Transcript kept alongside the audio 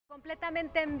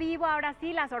Completamente en vivo, ahora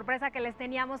sí, la sorpresa que les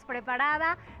teníamos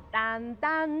preparada. Tan,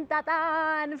 tan, ta,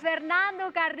 tan.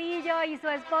 Fernando Carrillo y su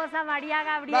esposa María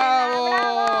Gabriela. ¡Bravo!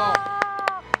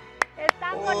 ¡Bravo!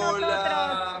 Están con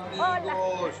Hola, nosotros.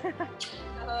 amigos.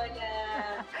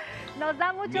 Hola. Nos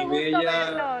da mucho Mi gusto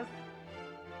bella- verlos.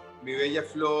 Mi bella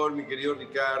Flor, mi querido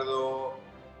Ricardo,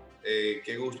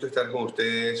 qué gusto estar con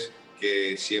ustedes,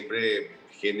 que siempre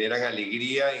generan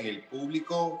alegría en el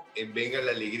público, en Venga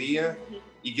La Alegría.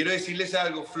 Y quiero decirles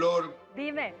algo, Flor,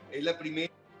 Dime. es la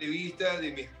primera entrevista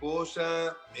de mi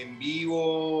esposa en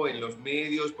vivo, en los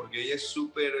medios, porque ella es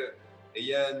súper,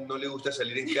 ella no le gusta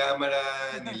salir en cámara,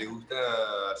 ni le gusta,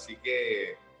 así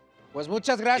que... Pues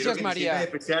muchas quiero gracias, que te María. sientas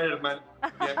especial, hermano,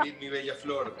 mi bella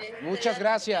Flor. Muchas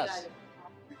gracias.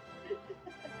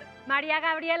 María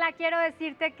Gabriela, quiero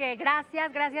decirte que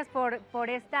gracias por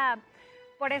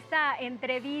esta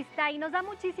entrevista y nos da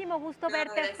muchísimo gusto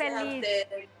verte feliz. A ustedes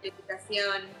por la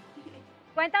invitación.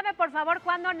 Cuéntame, por favor,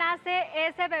 ¿cuándo nace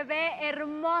ese bebé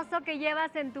hermoso que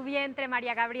llevas en tu vientre,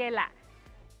 María Gabriela?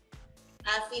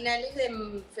 A finales de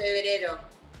febrero,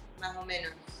 más o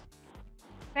menos.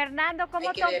 Fernando,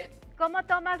 ¿cómo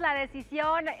tomas la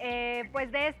decisión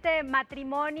pues de este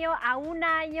matrimonio a un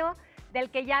año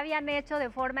del que ya habían hecho de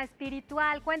forma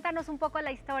espiritual? Cuéntanos un poco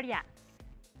la historia.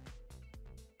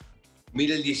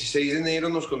 Mira, el 16 de enero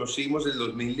nos conocimos del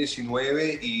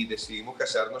 2019 y decidimos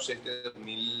casarnos este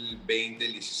 2020,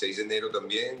 el 16 de enero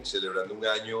también, celebrando un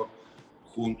año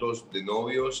juntos de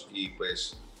novios y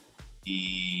pues,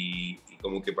 y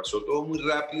como que pasó todo muy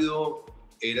rápido,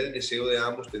 era el deseo de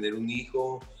ambos tener un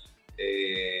hijo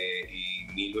y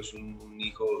Milo es un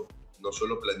hijo no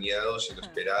solo planeado, sino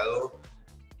esperado.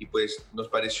 Y pues nos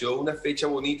pareció una fecha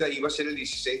bonita, iba a ser el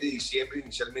 16 de diciembre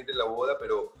inicialmente la boda,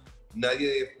 pero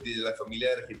nadie de la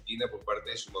familia de Argentina por parte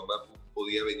de su mamá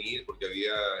podía venir porque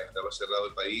estaba cerrado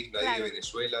el país, nadie de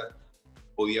Venezuela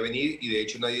podía venir y de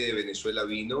hecho nadie de Venezuela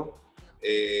vino.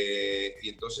 Y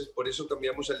entonces por eso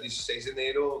cambiamos al 16 de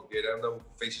enero, que era una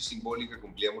fecha simbólica,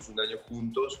 cumplíamos un año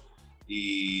juntos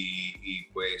y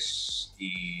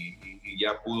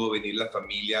ya pudo venir la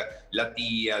familia, la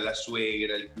tía, la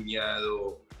suegra, el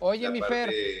cuñado. Oye, mi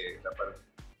Fer,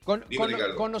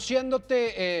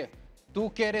 conociéndote,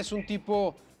 tú que eres un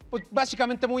tipo pues,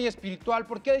 básicamente muy espiritual,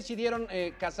 ¿por qué decidieron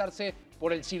casarse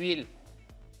por el civil?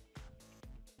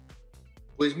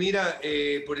 Pues mira,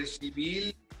 por el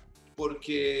civil,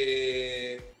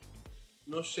 porque,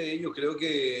 no sé, yo creo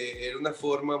que era una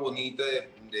forma bonita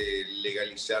de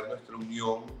legalizar nuestra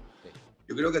unión.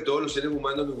 Yo creo que a todos los seres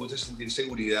humanos nos gusta sentir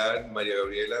seguridad. María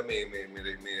Gabriela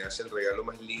me hace el regalo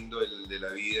más lindo de la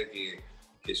vida, que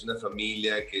es una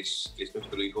familia, que es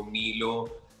nuestro hijo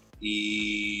Milo.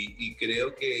 Y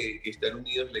creo que estar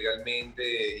unidos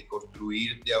legalmente y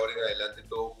construir de ahora en adelante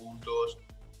todos juntos,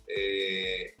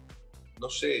 no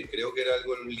sé, creo que era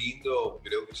algo lindo,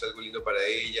 creo que es algo lindo para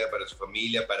ella, para su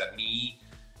familia, para mí.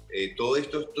 Todo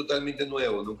esto es totalmente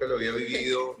nuevo, nunca lo había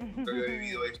vivido, nunca había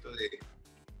vivido esto de...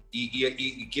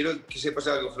 Y quiero que sepas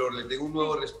algo, Flor, le tengo un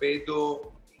nuevo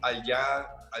respeto al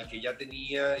que ya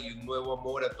tenía y un nuevo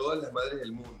amor a todas las madres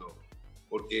del mundo,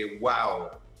 porque wow,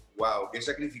 qué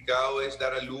sacrificado es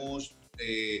dar a luz.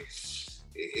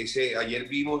 Ayer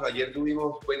tuvimos... Ayer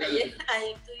tuvimos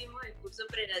el curso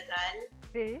prenatal.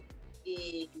 Sí.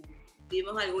 Y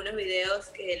vimos algunos videos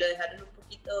que lo dejaron un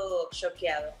poquito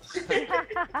choqueado.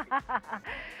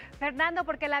 Fernando,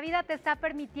 porque la vida te está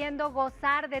permitiendo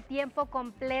gozar de tiempo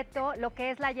completo lo que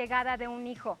es la llegada de un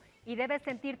hijo y debes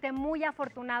sentirte muy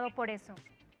afortunado por eso.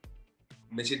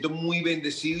 Me siento muy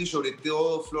bendecido y sobre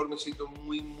todo, Flor, me siento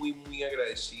muy, muy, muy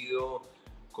agradecido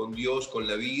con Dios, con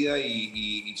la vida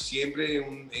y siempre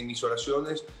en mis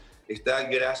oraciones está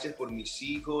gracias por mis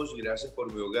hijos, gracias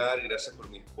por mi hogar, gracias por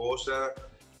mi esposa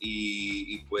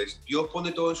y pues Dios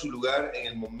pone todo en su lugar en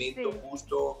el momento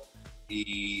justo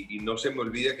y no se me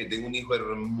olvida que tengo un hijo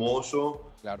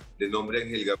hermoso de nombre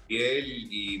Ángel Gabriel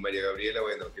y María Gabriela.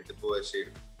 Bueno, ¿qué te puedo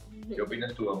decir? ¿Qué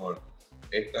opinas tú, amor?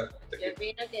 Yo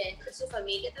opino que esta es su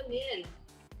familia también.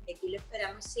 Aquí lo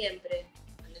esperamos siempre.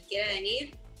 Cuando él quiera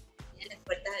venir, tiene las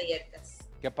puertas abiertas.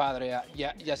 Qué padre,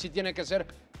 y así tiene que ser.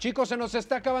 Chicos, se nos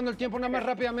está acabando el tiempo, nada más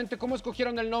rápidamente. ¿Cómo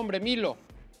escogieron el nombre, Milo?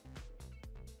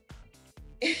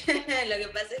 Lo que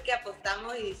pasa es que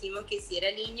apostamos y dijimos que si era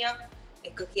niño,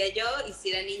 escogía yo, y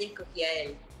si era niña, escogía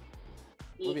él.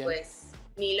 Y pues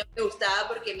Milo me gustaba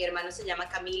porque mi hermano se llama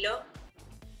Camilo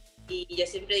y yo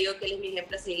siempre digo que él es mi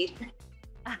ejemplo a seguir.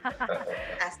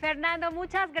 Fernando,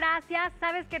 muchas gracias.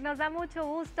 Sabes que nos da mucho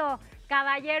gusto,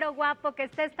 caballero guapo, que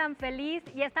estés tan feliz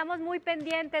y estamos muy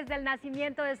pendientes del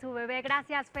nacimiento de su bebé.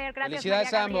 Gracias, Fer. Gracias,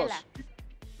 felicidades María Gabriela. a ambos.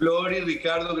 Flor y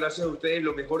Ricardo, gracias a ustedes.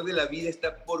 Lo mejor de la vida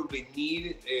está por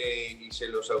venir y se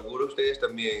los auguro a ustedes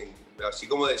también. Así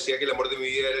como decía que el amor de mi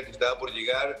vida era el que estaba por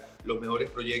llegar, los mejores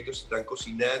proyectos se están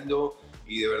cocinando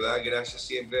y de verdad gracias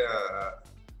siempre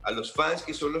a los fans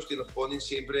que son los que nos ponen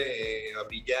siempre a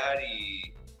brillar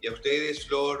y a ustedes,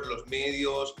 Flor, los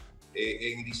medios.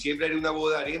 En diciembre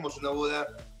haremos una boda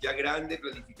ya grande,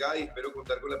 planificada y espero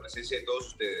contar con la presencia de todos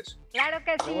ustedes. Claro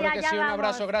que sí, Seguro que allá sí, un vamos.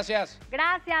 abrazo, gracias.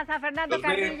 Gracias a Fernando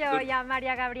Carrillo y a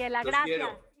María Gabriela, Los gracias.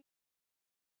 quiero.